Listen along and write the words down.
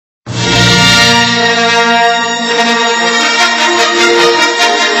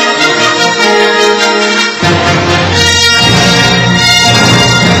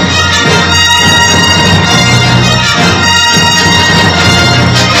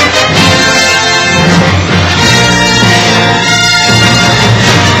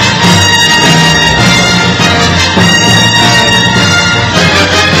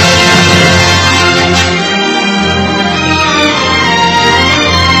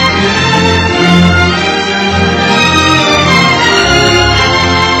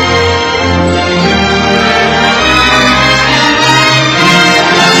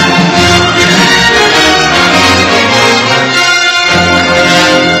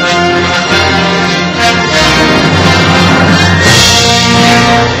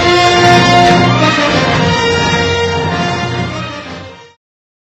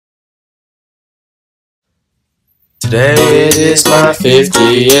Today it is my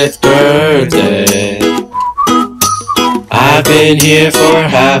 50th birthday. I've been here for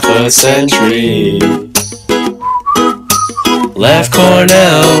half a century. Left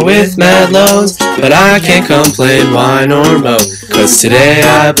Cornell with mad loans, but I can't complain, whine or moan, 'cause today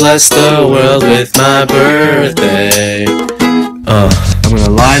I bless the world with my birthday. I'm gonna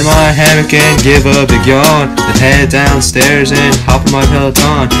lie in my hammock and give a big yawn, then head downstairs and hop on my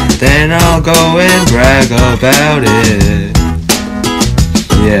Peloton. Then I'll go and brag about it.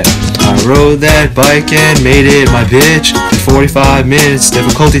 Yeah, I rode that bike and made it my bitch. In 45 minutes,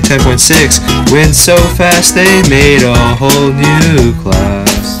 difficulty 10.6. Went so fast they made a whole new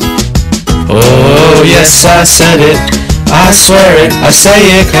class. Oh yes, I said it, I swear it, I say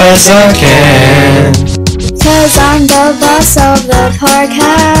it 'cause I can. 'Cause I'm the boss of the Park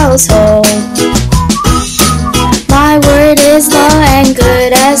household. My word is law and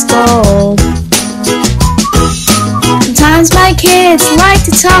good as gold. Sometimes my kids like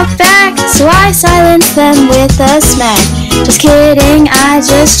to talk back, so I silence them with a smack. Just kidding, I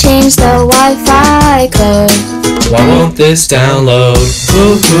just changed the Wi-Fi code. Why won't this download?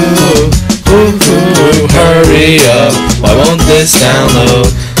 Woohoo, woohoo, hurry up. Why won't this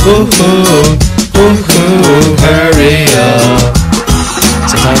download? Woohoo, woohoo, hurry up.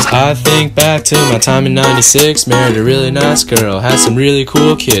 Sometimes I think back to my time in '96, married a really nice girl, had some really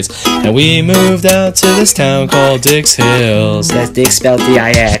cool kids, and we moved out to this town called Dix Hills. That's Dick spelled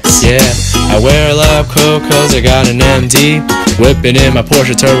D-I-X. Yeah, I wear a lab coat 'cause I got an MD, whipping in my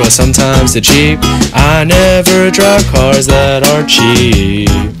Porsche Turbo, sometimes the Jeep. I never drive cars that are cheap.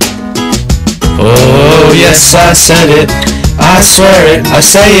 Oh yes, I said it, I swear it, I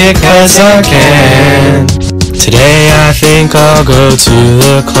say it 'cause I can. Today I think I'll go to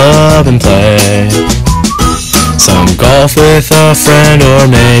the club and play some golf with a friend, or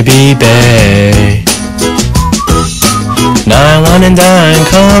maybe bay. Nylon and dine,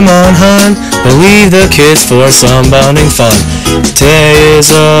 come on hun, we'll leave the kids for some bonding fun. Today is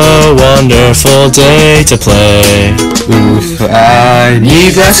a wonderful day to play. Oof, I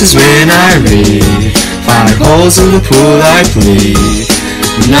need glasses when I read. 5 holes in the pool I plead.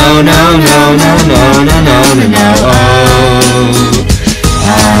 No, no, no, no, no, no, no, no, no, oh.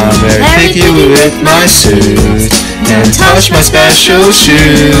 I'm very picky with my suit. Don't touch my special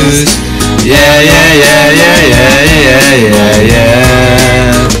shoes. Yeah, yeah, yeah, yeah, yeah, yeah, yeah,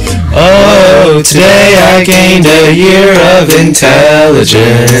 yeah. Oh, today I gained a year of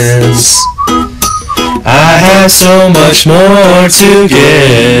intelligence. I have so much more to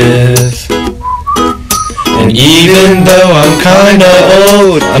give. And even though I'm kinda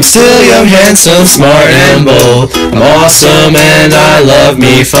old, I'm still young, handsome, smart, and bold. I'm awesome and I love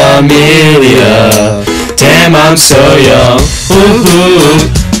me familia. Damn, I'm so young. Woohoo,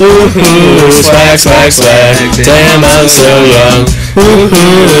 woohoo, swag, swag, swag. Damn, I'm so young.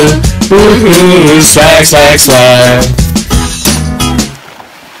 Woohoo, woohoo, swag, swag, swag.